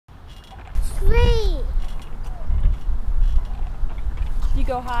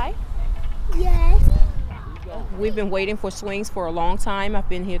go high? Yes. We've been waiting for swings for a long time. I've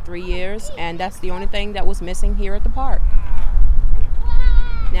been here 3 years, and that's the only thing that was missing here at the park.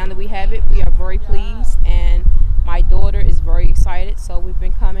 Now that we have it, we are very pleased, and my daughter is very excited, so we've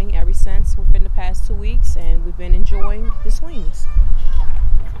been coming ever since within the past 2 weeks, and we've been enjoying the swings.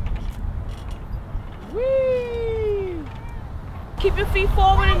 Whee! Keep your feet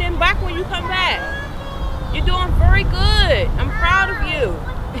forward and then back when you come back. You're doing very good. I'm proud of you.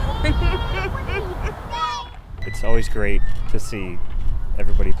 It's always great to see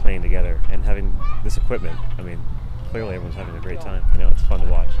everybody playing together and having this equipment. I mean, clearly everyone's having a great time. You know, it's fun to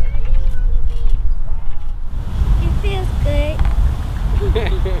watch. It feels good.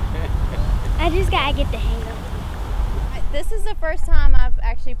 I just gotta get the hang of it. This is the first time I've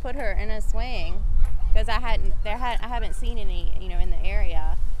actually put her in a swing because I haven't seen any, in the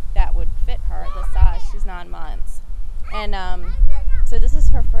area that would fit her at this size. She's 9 months, and so this is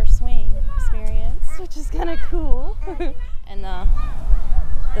her first swing experience, which is kind of cool. And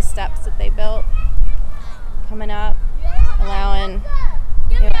the steps that they built coming up, allowing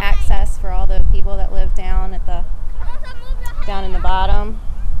access for all the people that live down in the bottom.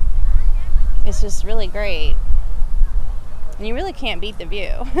 It's just really great, and you really can't beat the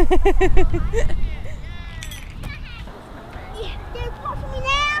view.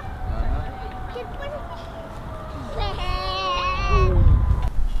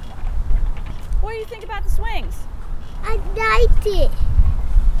 What do you think about the swings? I liked it.